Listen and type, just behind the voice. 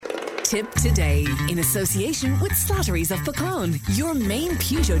Tipp today in association with Slattery's of Pecan, your main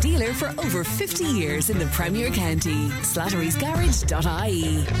Peugeot dealer for over 50 years in the Premier County.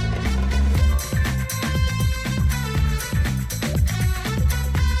 Slattery'sGarage.ie.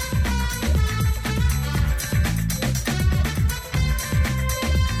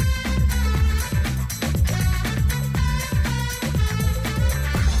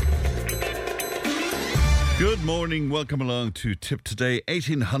 Good morning, welcome along to Tipp Today,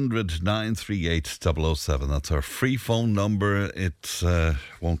 1800 938 007. That's our free phone number. It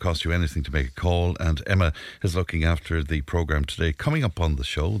won't cost you anything to make a call, and Emma is looking after the programme today. Coming up on the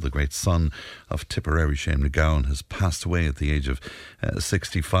show, the great son of Tipperary, Shane McGowan, has passed away at the age of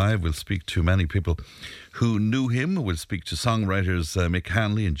 65. We'll speak to many people who knew him. We'll speak to songwriters Mick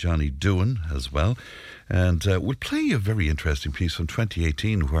Hanley and Johnny Doohan as well. And we'll play a very interesting piece from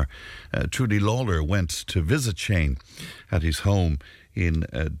 2018 where Trudy Lawler went to visit Shane at his home in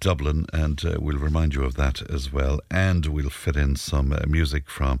Dublin, and we'll remind you of that as well. And we'll fit in some music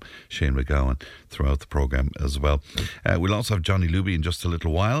from Shane McGowan throughout the programme as well. We'll also have Johnny Luby in just a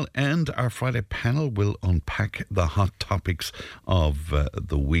little while, and our Friday panel will unpack the hot topics of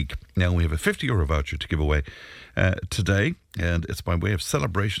the week. Now, we have a €50 voucher to give away today, and it's by way of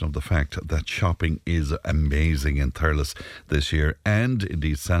celebration of the fact that shopping is amazing in Thurles this year, and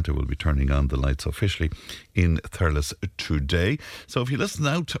indeed Santa will be turning on the lights officially in Thurles today. So if you listen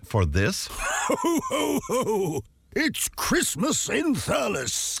out for this, ho ho ho, it's Christmas in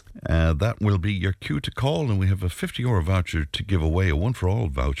Thurles. That will be your cue to call, and we have a €50 voucher to give away, a one-for-all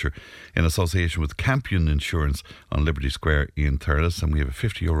voucher in association with Campion Insurance on Liberty Square in Thurles, and we have a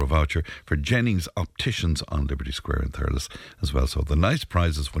 €50 voucher for Jennings Opticians on Liberty Square in Thurles as well. So the nice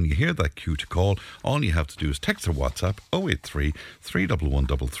prizes, when you hear that cue to call, all you have to do is text or WhatsApp 083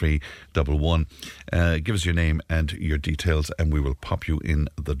 311 3311. Give us your name and your details, and we will pop you in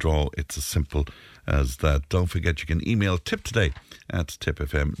the draw. It's as simple as that. Don't forget, you can email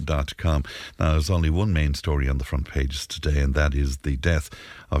tiptoday@tippfm.com. Now, there's only one main story on the front pages today, and that is the death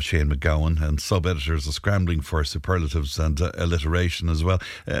of Shane McGowan, and sub-editors are scrambling for superlatives and alliteration as well.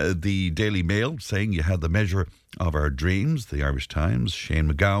 The Daily Mail saying you had the measure of our dreams, the Irish Times, Shane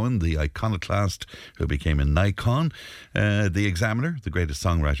McGowan, the iconoclast who became a Nikon, the Examiner, the greatest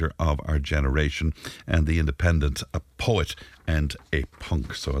songwriter of our generation, and the Independent, a poet and a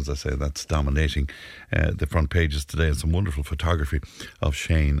punk. So as I say, that's dominating the front pages today, and some wonderful photography of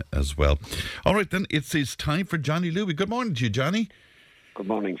Shane as well. All right then, it's time for Johnny Luby. Good morning to you, Johnny. Good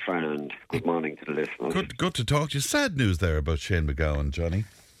morning, Fran. Good morning to the listeners. Good to talk to you. Sad news there about Shane McGowan, Johnny.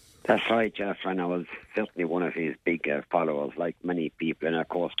 That's right, Fran. I was certainly one of his big followers, like many people. And of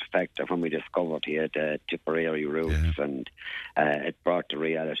course, the fact that when we discovered he had Tipperary roots, and it brought the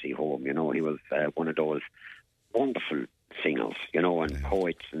reality home. You know, he was one of those wonderful singers, you know, and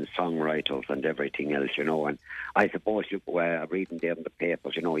poets and songwriters and everything else, you know. And I suppose you reading there in the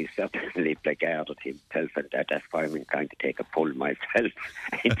papers, you know, he certainly placarded himself, and that's why I'm going to take a pull myself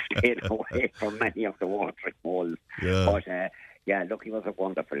and stay away from many of the watering holes. Yeah. But yeah, look, he was a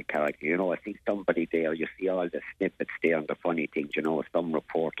wonderful character. You know, I see somebody there, you see all the snippets there and the funny things, you know. Some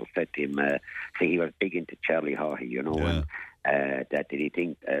reporter said to him, say he was big into Charlie Haughey, you know, and that did he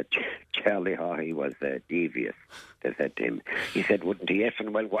think Charlie Haughey was devious? They said to him. He said, wouldn't he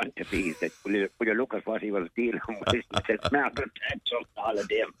effing well want to be? He said, will you look at what he was dealing with? He said, Margaret Thatcher, all of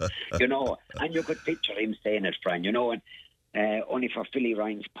them, you know. And you could picture him saying it, Fran, you know, and only for Philly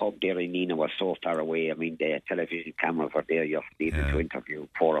Ryan's pub there in Nina was so far away. I mean, the television cameras were there yesterday to interview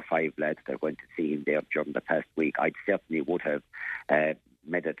 4 or 5 lads that went to see him there during the past week. I certainly would have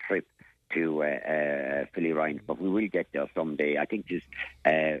made a trip to Philly Ryan's, but we will get there someday. I think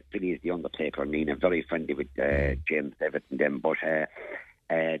Philly is the Undertaker. I mean, I'm very friendly with James Devitt and them, but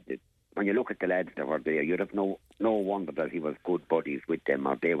when you look at the lads that were there, you'd have no wonder that he was good buddies with them,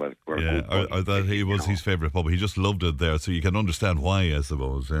 or they were good buddies. Or that he was his favourite pub. He just loved it there, so you can understand why, I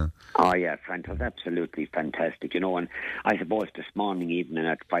suppose, yeah. Oh, yeah, Frank, it was absolutely fantastic, you know, and I suppose this morning evening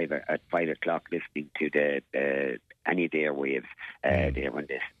at 5 o'clock, listening to the Any Day Waves, there when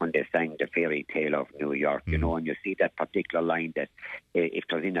they sang the fairy tale of New York, you know, and you see that particular line that if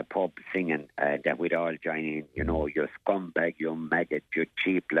there's in a pub singing, that we'd all join in, you know, you scumbag, you maggot, you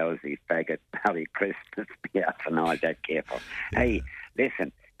cheap, lousy faggot, Merry Christmas, yes, and all that caper. Hey,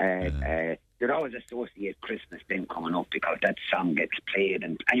 listen, you'd always associate Christmas then coming up because that song gets played,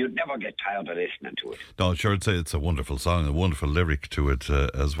 and you'd never get tired of listening to it. No, sure, I'd say it's a wonderful song, a wonderful lyric to it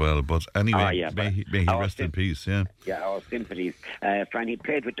as well. But anyway, may he rest in peace, yeah. Yeah, our sympathies. Fran, he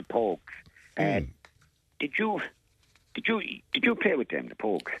played with the Pogues. Did you Did you play with them, the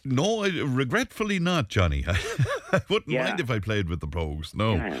Pogues? No, regretfully not, Johnny. I wouldn't mind if I played with the Pogues.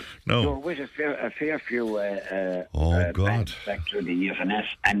 No, no. There was a fair few God. back through the years, a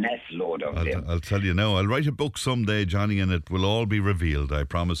nest load of them. I'll tell you now, I'll write a book someday, Johnny, and it will all be revealed, I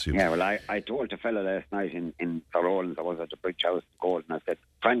promise you. Yeah, well, I told the fella last night in Thorold, I was at the Bridge House in Gold, and I said,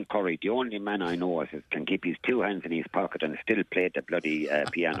 Frank Curry, the only man I know can keep his two hands in his pocket and still play the bloody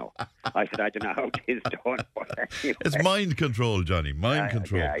piano. I said, I don't know how it is done. It's mind control, Johnny, mind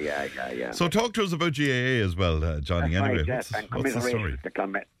control. Yeah. So talk to us about GAA as well, Johnny. That's anyway, right, what's the story?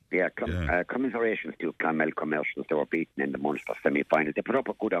 Commiserations to Clonmel Commercials. They were beaten in the Munster semi-final. They put up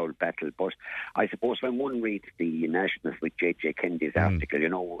a good old battle, but I suppose when one reads the Nationals with J.J. Kennedy's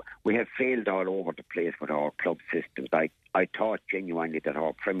article, we have failed all over the place with our club systems. I thought genuinely that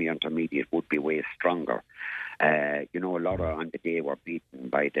our Premier Intermediate would be way stronger. A lot on the day were beaten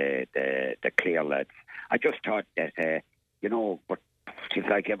by the Clare lads. I just thought that, but it's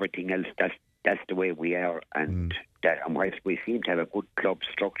like everything else, that's the way we are, and whilst we seem to have a good club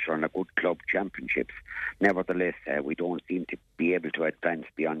structure and a good club championships, nevertheless, we don't seem to be able to advance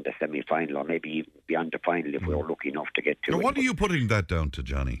beyond the semi-final, or maybe even beyond the final if we were lucky enough to get to it. What are you putting that down to,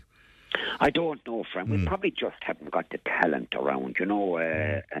 Johnny? I don't know, Frank. We probably just haven't got the talent around,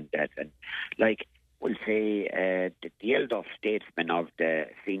 and like we'll say, the elder statesmen of the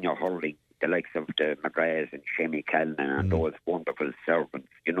senior hurling, the likes of the McGraths and Shemi Callan and those wonderful servants,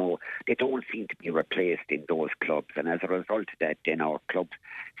 they don't seem to be replaced in those clubs. And as a result of that, then our club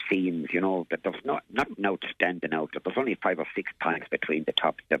seems, that there's nothing outstanding out there. There's only 5 or 6 points between the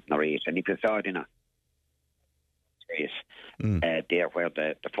top 7 or 8. And if you saw it in a race there where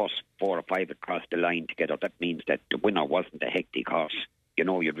the first 4 or 5 had crossed the line together, that means that the winner wasn't a hectic horse.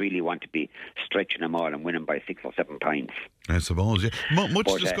 You'd really want to be stretching them all and winning by 6 or 7 points. I suppose, yeah. Much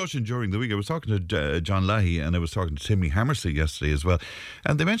discussion during the week. I was talking to John Leahy and I was talking to Timmy Hammersley yesterday as well.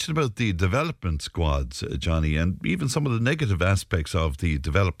 And they mentioned about the development squads, Johnny, and even some of the negative aspects of the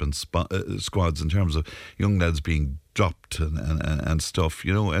development squads in terms of young lads being dropped and stuff,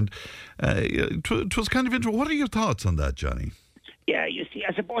 And it was kind of interesting. What are your thoughts on that, Johnny? Yeah, you see,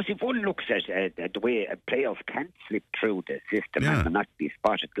 I suppose if one looks at the way players can't slip through the system and not be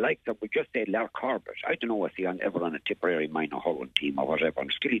spotted, like we just say Lark Corbett, I don't know if he ever on a Tipperary minor hurling team or whatever,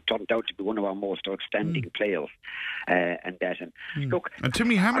 and still he turned out to be one of our most outstanding players. Look, and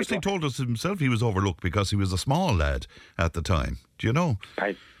Timmy Hammersley told us himself he was overlooked because he was a small lad at the time. Do you know?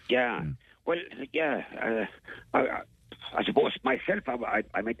 I suppose myself,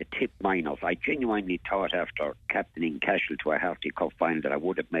 I made the Tipp minors. I genuinely thought after captaining Cashel to a Harty Cup final that I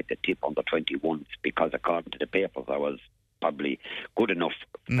would have made the Tipp under 21s because according to the papers I was probably good enough,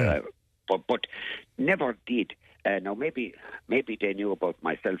 but never did. Now maybe they knew about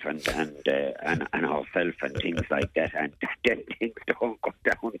myself and herself and things like that, and then things don't go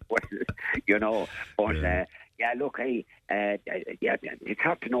down well, But look, it's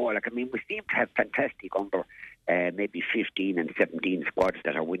hard to know. We seem to have fantastic under maybe 15 and 17 squads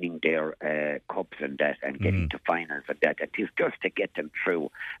that are winning their cups and getting to finals and that. It is just to get them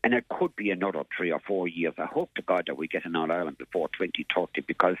through. And it could be another 3 or 4 years. I hope to God that we get an All-Ireland before 2030,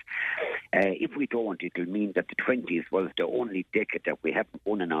 because if we don't, it'll mean that the 20s was the only decade that we haven't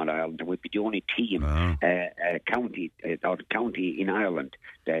won an All-Ireland, and we'd be the only team, county in Ireland.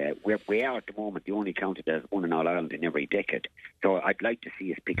 We are at the moment the only county that has won an All-Ireland in every decade. So I'd like to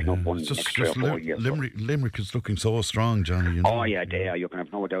see us picking up one next 3 or 4 years. Limerick is looking so strong, Johnny. Oh, yeah, they are. You can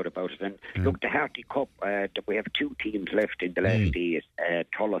have no doubt about it. And look, the Harty Cup, we have 2 teams left in the last days,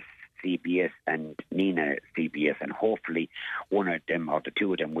 Tullis CBS and Nina CBS, and hopefully one of them or the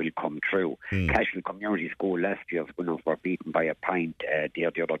 2 of them will come through. Cashel Community School last year's winners were beaten by a pint the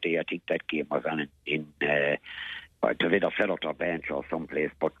other day. I think that game was on in to either Fellout or Bench or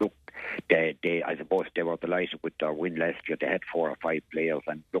someplace. But look, I suppose they were delighted with their win last year. They had 4 or 5 players,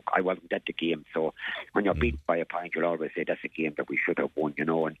 and look, I wasn't at the game, so when you're beaten by a pint, you'll always say that's a game that we should have won,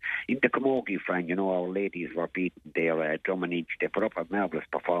 And in the Camogie, Frank, our ladies were beaten there, Drummond. They put up a marvellous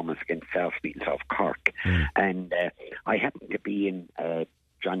performance against Sarsfields of Cork, and I happened to be in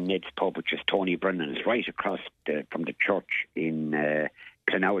John Ned's pub, which is Tony Brennan's, right across from the church in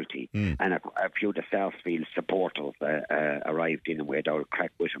Clonalty, and a few of the Sarsfield supporters arrived in, and we had all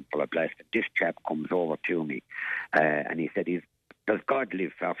crack with him full of blast. This chap comes over to me and he said, does God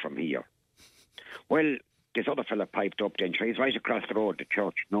live far from here? Well, this other fella piped up then, he's right across the road, the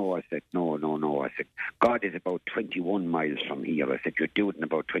church. No, I said, no. I said, God is about 21 miles from here. I said, you'd do it in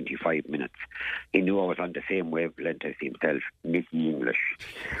about 25 minutes. He knew I was on the same wavelength as himself, Nicky English.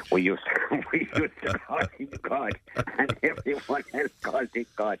 We used to call him God, and everyone else called him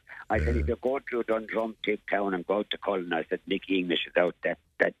God. I said, if you go through Dundrum, Tip Town, and go out to Cullen, I said, Nicky English is out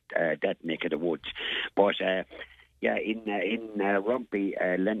that neck of the woods. But in rugby,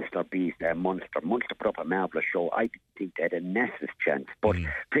 Leinster beat Munster. Munster put up a marvellous show. I didn't think they had a Nessus chance. But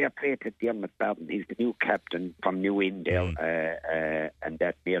fair play to Dermot Babin. He's the new captain from New Indale, and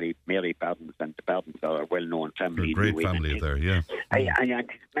that Mary Babins, and the Babins are a well-known family. They're a great family there, yeah. And it's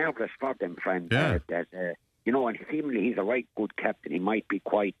marvellous for them, friend. Yeah. And seemingly he's a right good captain. He might be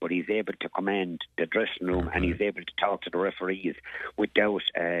quiet, but he's able to command the dressing room, and he's able to talk to the referees without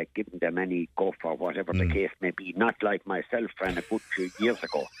giving them any guff or whatever the case may be. Not like myself, friend, a good few years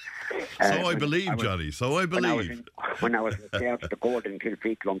ago. So I believe, Johnny. So I believe. When I was in charge of the Golden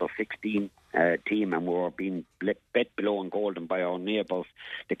Kilfeacle under 16 team, and we were being bet below in Golden by our neighbours,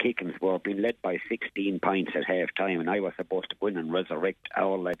 the Kickens were being led by 16 points at half time, and I was supposed to go in and resurrect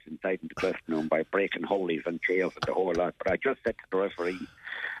our lads inside in the dressing room by breaking holies and chairs and the whole lot. But I just said to the referee,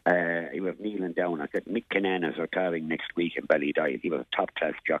 he was kneeling down, I said, Mick Kinnan is retiring next week in Ballydile. He was a top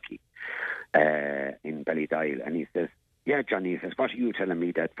class jockey in Ballydile, and he says, yeah, Johnny, he says, what are you telling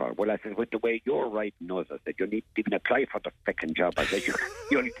me that for? Well, I said, with the way you're writing us, I said, you need to even apply for the second job. I said,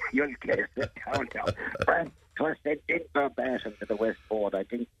 you'll get it down now. Friend, so I said, in Burbaton to the West Board, I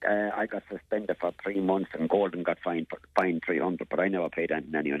think I got suspended for 3 months, and Golden got fined 300, but I never paid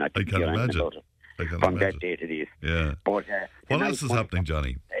anything anyway, and I didn't hear anything about it. From that day to this. Yeah. But, what else is happening,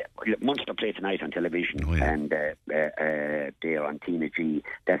 Johnny? Munster play tonight on television, and they're on Tina G.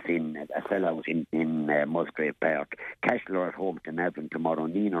 That's in a sellout in Musgrave Park. Cashel are at home to Navan tomorrow.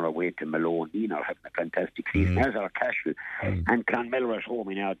 Nina are away to Malone. Nina are having a fantastic season, as are Cashel. And Clonmel are at home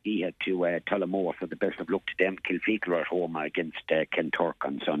in Ardea to Tullamore, so the best of luck to them. Kilfeacle are at home against Kenturk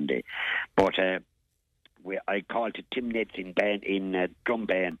on Sunday. But I called to Tim Neds in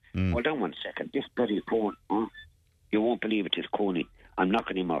Drumban. Hold on 1 second. This bloody phone, you won't believe it is Coney. I'm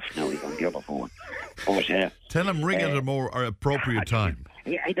knocking him off now. He's on the other phone. But, tell him ring at a more appropriate time.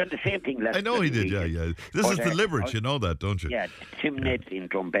 I done the same thing last I know he did, weekend. yeah. This is deliberate, you know that, don't you? Yeah, Tim Neds in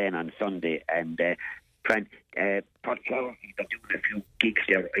Drumban on Sunday, and Pat Clough, they're doing a few gigs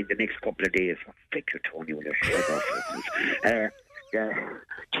there in the next couple of days. Flick your Tony with your shirt off.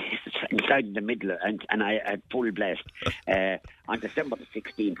 Inside in the middle, and I had full blast on December the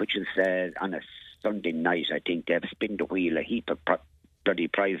 16th, which is on a Sunday night. I think they've spin the wheel, a heap of bloody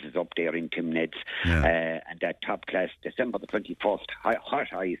prizes up there in Tim Ned's, and that top class. December the 21st, Hot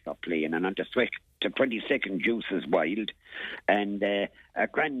Eyes are playing, and on the 22nd, Juice is Wild, and a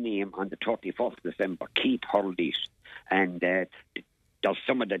grand name on the 31st December, Keith Hurley's, and there's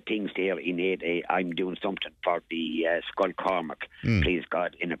some of the things there in 8A. I'm doing something for the Skull Cormac, please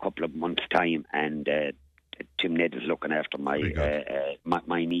God, in a couple of months' time, and Tim Ned is looking after my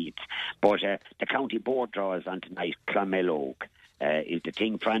needs. But the county board draws on tonight. Clonmel Oak is the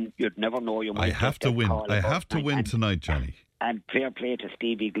thing, friend. You'd never know. You might I have to win. I have to win tonight, Johnny. And fair play to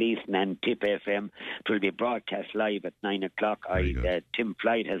Stevie Gleeson and Tipp FM. It will be broadcast live at 9 o'clock. Tim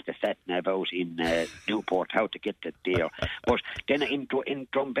Flight has the sat-nav out in Newport, how to get it there. But then in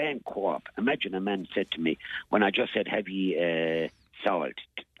Drumban Co-op, imagine a man said to me, when I just said, have ye salt,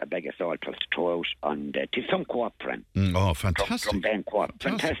 a bag of salt plus to throw out on to some co-op, friend. Oh, fantastic. From Co-op.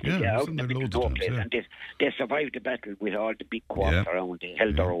 Fantastic, out in the middle of no place. And they survived the battle with all the big co-ops around. They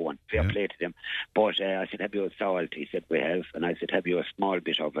held their own. Fair play to them. But I said, have you a salt? He said, we have. And I said, have you a small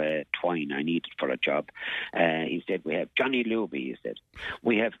bit of twine I need for a job? He said, we have. Johnny Luby, he said,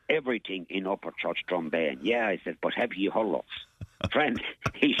 we have everything in Upper Church Drumban. Yeah, I said, but have you hullops? Friend,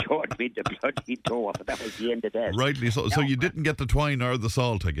 he showed me the bloody door, but that was the end of that. Rightly so. So you didn't get the twine or the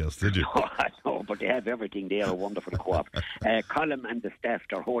salt, I guess, did you? No, but they have everything there, a wonderful co-op. Colin and the staff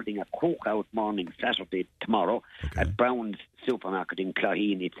are holding a cook-out morning Saturday tomorrow at Brown's Supermarket in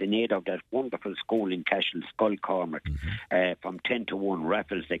Cloheen. It's in aid of that wonderful school in Cashel, Skull Cormac, from 10 to 1,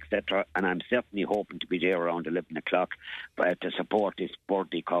 raffles, etc. And I'm certainly hoping to be there around 11 o'clock to support this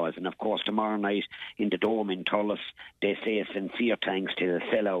birthday cause. And of course, tomorrow night in the Dome in Tullis, they say a sincere thanks to the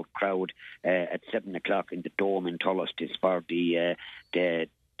sellout crowd at 7 o'clock in the Dome in Tullis. It's for the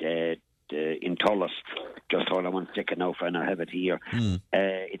in Tullis. Just hold on 1 second now, friend, I have it here.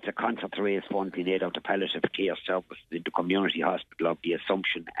 It's a concert to raise funds in aid of the palliative care service in the community hospital of the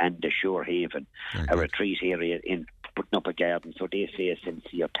Assumption and the Shore Haven, a retreat area in putting up a garden, so they say a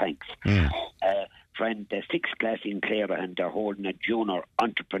sincere thanks. Friend, the 6th class in Clarehan, they're holding a junior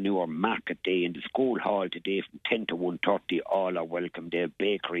entrepreneur market day in the school hall today from 10 to 1:30. All are welcome. They have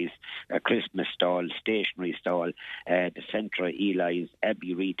bakeries, a Christmas stall, stationery stall, the Centra Eli's,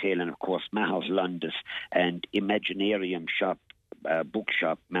 Abbey Retail, and of course Maha's Londis and Imaginarium shop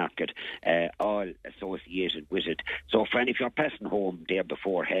bookshop market, all associated with it. So, friend, if you're passing home there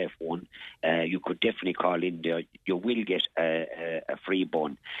before 1:30, you could definitely call in there. You will get a free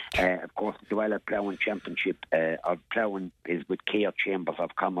bun. Of course, the Duella Ploughing Championship of Ploughing is with Care Chambers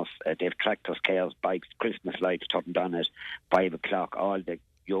of Commerce. They've tractors, cars, bikes, Christmas lights turned on at 5 o'clock. All the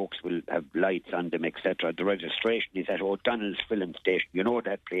yokes will have lights on them, etc. The registration is at O'Donnell's Filling Station. You know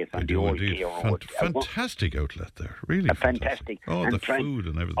that place on the old Care Road. Fantastic outlet there, really fantastic. Oh, and the food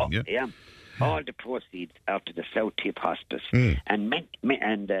and everything, yeah. All the proceeds out to the South Tipp Hospice. And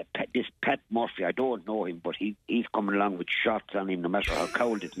this Pat Murphy, I don't know him, but he's coming along with shots on him, no matter how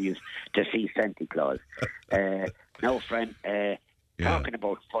cold it is, to see Santa Claus. Now, friend, talking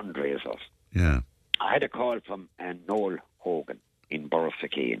about fundraisers. Yeah. I had a call from Noel Hogan in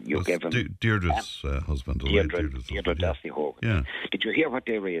Borrisakane. You gave him Deirdre's husband. Deirdre Darcy Hogan. Yeah. Did you hear what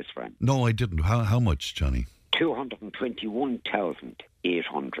they raised, friend? No, I didn't. How much, Johnny?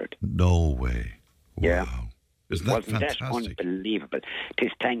 221,800. No way. Wow. Yeah. Isn't that Wasn't fantastic? that unbelievable?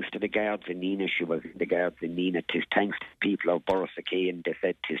 Tis thanks to the guards in Nina. She was in the guards in Nina. Tis thanks to the people of Borrisakane. They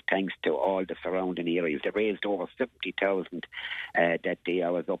said tis thanks to all the surrounding areas. They raised over 70,000 that day. I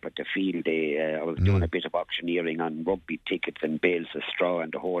was up at the field. I was doing a bit of auctioneering on rugby tickets and bales of straw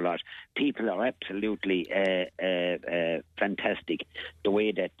and the whole lot. People are absolutely fantastic. The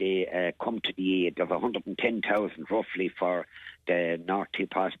way that they come to the aid. There's 110,000 roughly for the North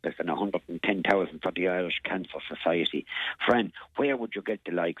Tipp Hospice and 110,000 for the Irish Cancer Society. Friend, where would you get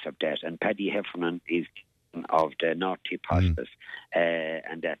the likes of that? And Paddy Heffernan is of the North Tipp Hospice,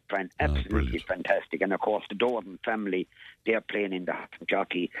 and that, friend, absolutely fantastic. And of course, the Dordan family, they're playing in the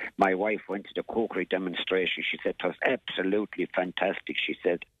jockey. My wife went to the cookery demonstration. She said it was absolutely fantastic. She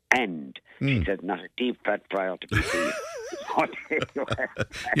said, she said, not a deep fat fryer to be seen.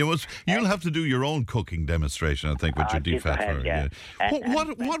 You'll have to do your own cooking demonstration, I think, with your deep fat fryer. Yeah.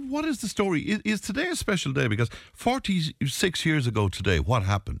 What is the story? Is today a special day? Because 46 years ago today, what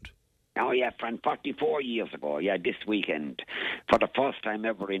happened? Oh, yeah, friend, 44 years ago, this weekend, for the first time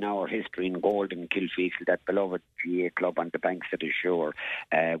ever in our history in Golden Kilfeacle, that beloved GA club on the banks of the shore,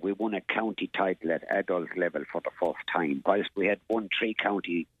 we won a county title at adult level for the first time. Whilst we had won 3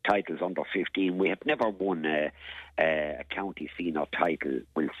 county titles under 15, we have never won a county senior title,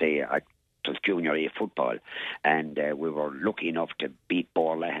 we'll say. It was junior A football, and we were lucky enough to beat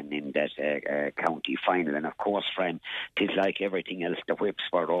Borlahan in that county final. And of course, friend, it's like everything else. The whips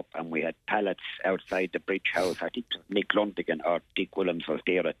were up, and we had pallets outside the bridge house. I think Nick Lundigan or Dick Willems was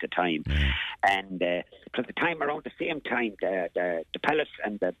there at the time, and it was the time around the same time the pallets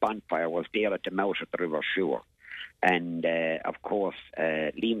and the bonfire was there at the mouth of the River Shore. And, of course,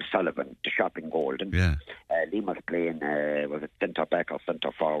 Liam Sullivan, the shop in Golden. Yeah. Liam was playing, was it centre back or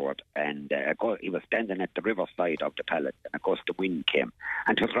centre forward? And of course, he was standing at the riverside of the pallet. And, of course, the wind came.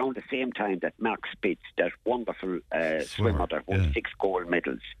 And it was around the same time that Mark Spitz, that wonderful swimmer that won 6 gold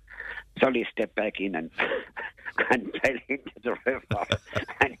medals, Sully stepped back in and fell into the river,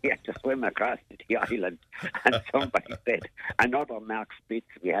 and he had to swim across to the island. And somebody said, another Mark Spitz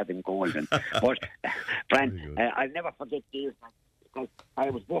we have in Golden. But, friend, I'll never forget days because I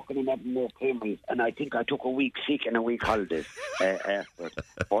was working in Edinburgh Primary, and I think I took a week sick and a week holidays afterwards.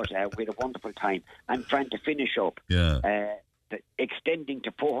 But we had a wonderful time. And, friend, to finish up, extending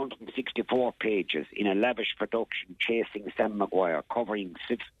to 464 pages in a lavish production, Chasing Sam Maguire, covering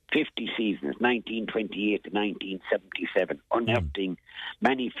 50 seasons, 1928 to 1977, unearthing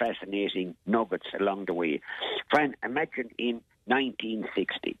many fascinating nuggets along the way. Friend, imagine in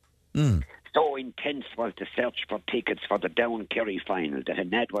 1960. So intense was the search for tickets for the Down Kerry final that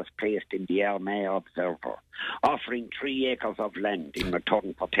an ad was placed in the Armagh Observer, offering 3 acres of land in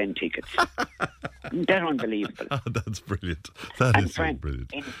return for 10 tickets. That's unbelievable. Oh, that's brilliant. That is so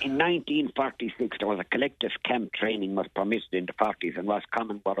brilliant. In 1946, there was a collective camp training was permitted in the parties and was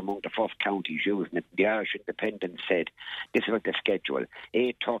common but among the first counties using it. The Irish Independent said, this was the schedule: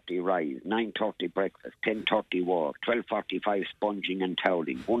 8:30 rise, 9:30 breakfast, 10:30 walk, 12:45 sponging and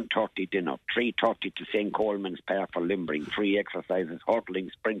toweling, 1:30 dinner, 3:30 to St. Coleman's Park for limbering, 3 exercises, hurdling,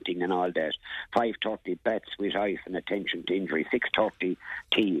 sprinting and all that, 5:30 bats with ice and attention to injury, 6:30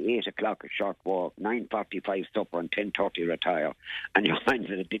 tea, 8 o'clock a short walk, 9:45 supper and 10:30 retire. And you find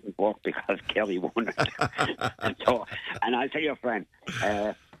that it didn't work because Kerry won it. and I'll tell you, friend,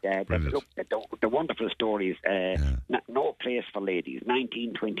 look, the wonderful stories. No Place for Ladies,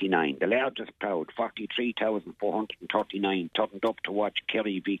 1929. The largest crowd, 43,439, turned up to watch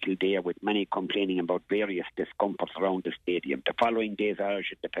Kerry Vehicle Day, with many complaining about various discomforts around the stadium. The following day's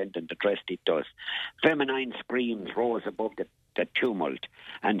Irish Independent addressed it thus: feminine screams rose above the tumult,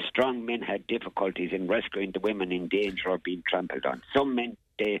 and strong men had difficulties in rescuing the women in danger of being trampled on. Some men,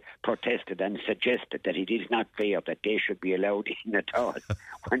 they protested and suggested that it is not fair that they should be allowed in at all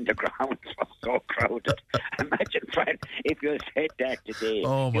when the grounds were so crowded. Imagine, Fred, if you said that today.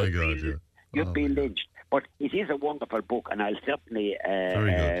 Oh my God, you'd be lynched. But it is a wonderful book, and I'll certainly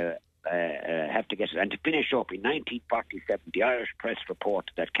have to get it. And to finish up, in 1947, the Irish Press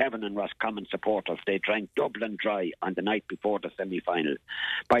reported that Cavan and Roscommon supporters, they drank Dublin dry on the night before the semi-final.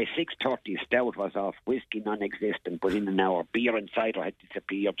 By 6:30, stout was off, whiskey non-existent within an hour, beer and cider had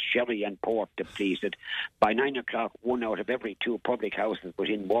disappeared, sherry and port depleted. By 9 o'clock, 1 out of every 2 public houses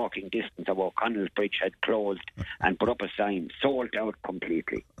within walking distance of O'Connell's Bridge had closed and put up a sign, sold out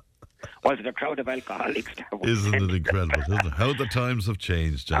completely. Was it a crowd of alcoholics? Isn't it incredible? Isn't it? How the times have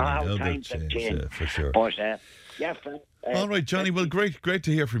changed, Johnny. How times have changed. Yeah, for sure. But, yeah, friend. All right, Johnny. Well, great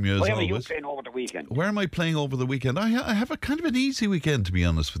to hear from you, as where always. Where are you playing over the weekend? Where am I playing over the weekend? I have a kind of an easy weekend, to be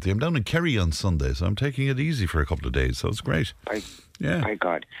honest with you. I'm down in Kerry on Sunday, so I'm taking it easy for a couple of days, so it's great. My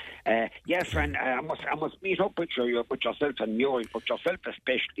God. Yes, friend, I must meet up with yourself and Muriel, but yourself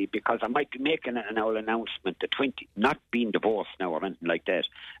especially, because I might be making an announcement, not being divorced now or anything like that,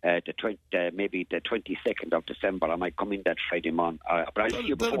 maybe the 22nd of December, I might come in that Friday morning.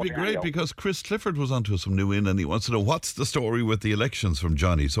 That'd be great, because Chris Clifford was onto some new in, and he wants to know what's the story with the elections from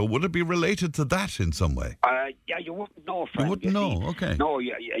Johnny. So would it be related to that in some way? Yeah, you wouldn't know, friend. You wouldn't know, okay. No,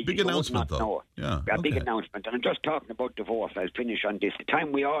 big announcement, though. Know. Yeah, a big announcement. And I'm just talking about divorce. I'll finish on this. The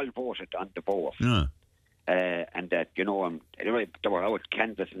time we all voted on divorce. Yeah. And that, they were out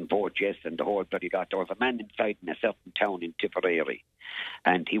canvassing vote yes and the whole bloody lot. There was a man inside in a certain town in Tipperary,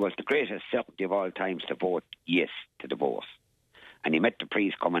 and he was the greatest certainty of all times to vote yes to divorce. And he met the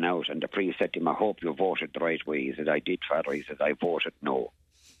priest coming out, and the priest said to him, I hope you voted the right way. He said, I did, Father. He said, I voted no.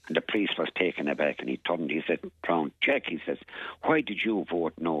 And the priest was taken aback, and he turned, he said, Brown, Jack, he says, why did you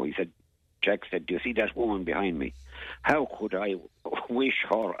vote no? He said, Jack said, do you see that woman behind me? How could I wish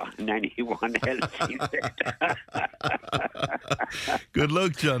her on anyone else? He said. Good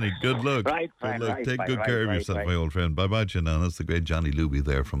luck, Johnny. Good luck. Right, good luck. Right, Take right, good right, care of right, yourself, right. my old friend. Bye-bye, Janine. That's the great Johnny Luby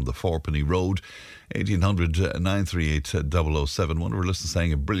there from the Fourpenny Road. 1800-938-007. One of our listeners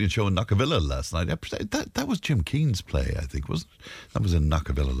saying a brilliant show in Knockavilla last night. That was Jim Keen's play, I think, wasn't it? That was in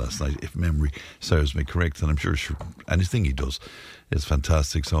Knockavilla last night, if memory serves me correct. And I'm sure anything he does is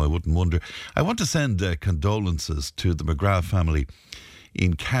fantastic, so I wouldn't wonder. I want to send condolences to the McGrath family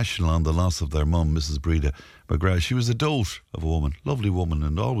in Cashel on the loss of their mum, Mrs. Breda McGrath. She was a dote of a woman, lovely woman,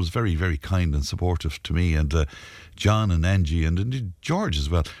 and always very, very kind and supportive to me, and John and Angie, and indeed George as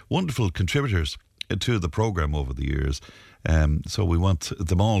well. Wonderful contributors to the programme over the years. So we want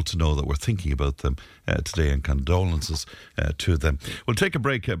them all to know that we're thinking about them today, and condolences to them. We'll take a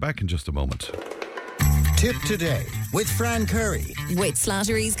break, back in just a moment. Tip today with Fran Curry. With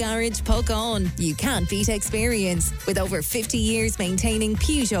Slattery's Garage, Puckane. You can't beat experience. With over 50 years maintaining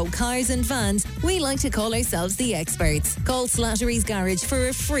Peugeot cars and vans, we like to call ourselves the experts. Call Slattery's Garage for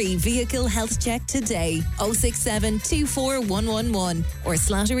a free vehicle health check today. 067 24111 or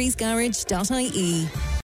slatterysgarage.ie.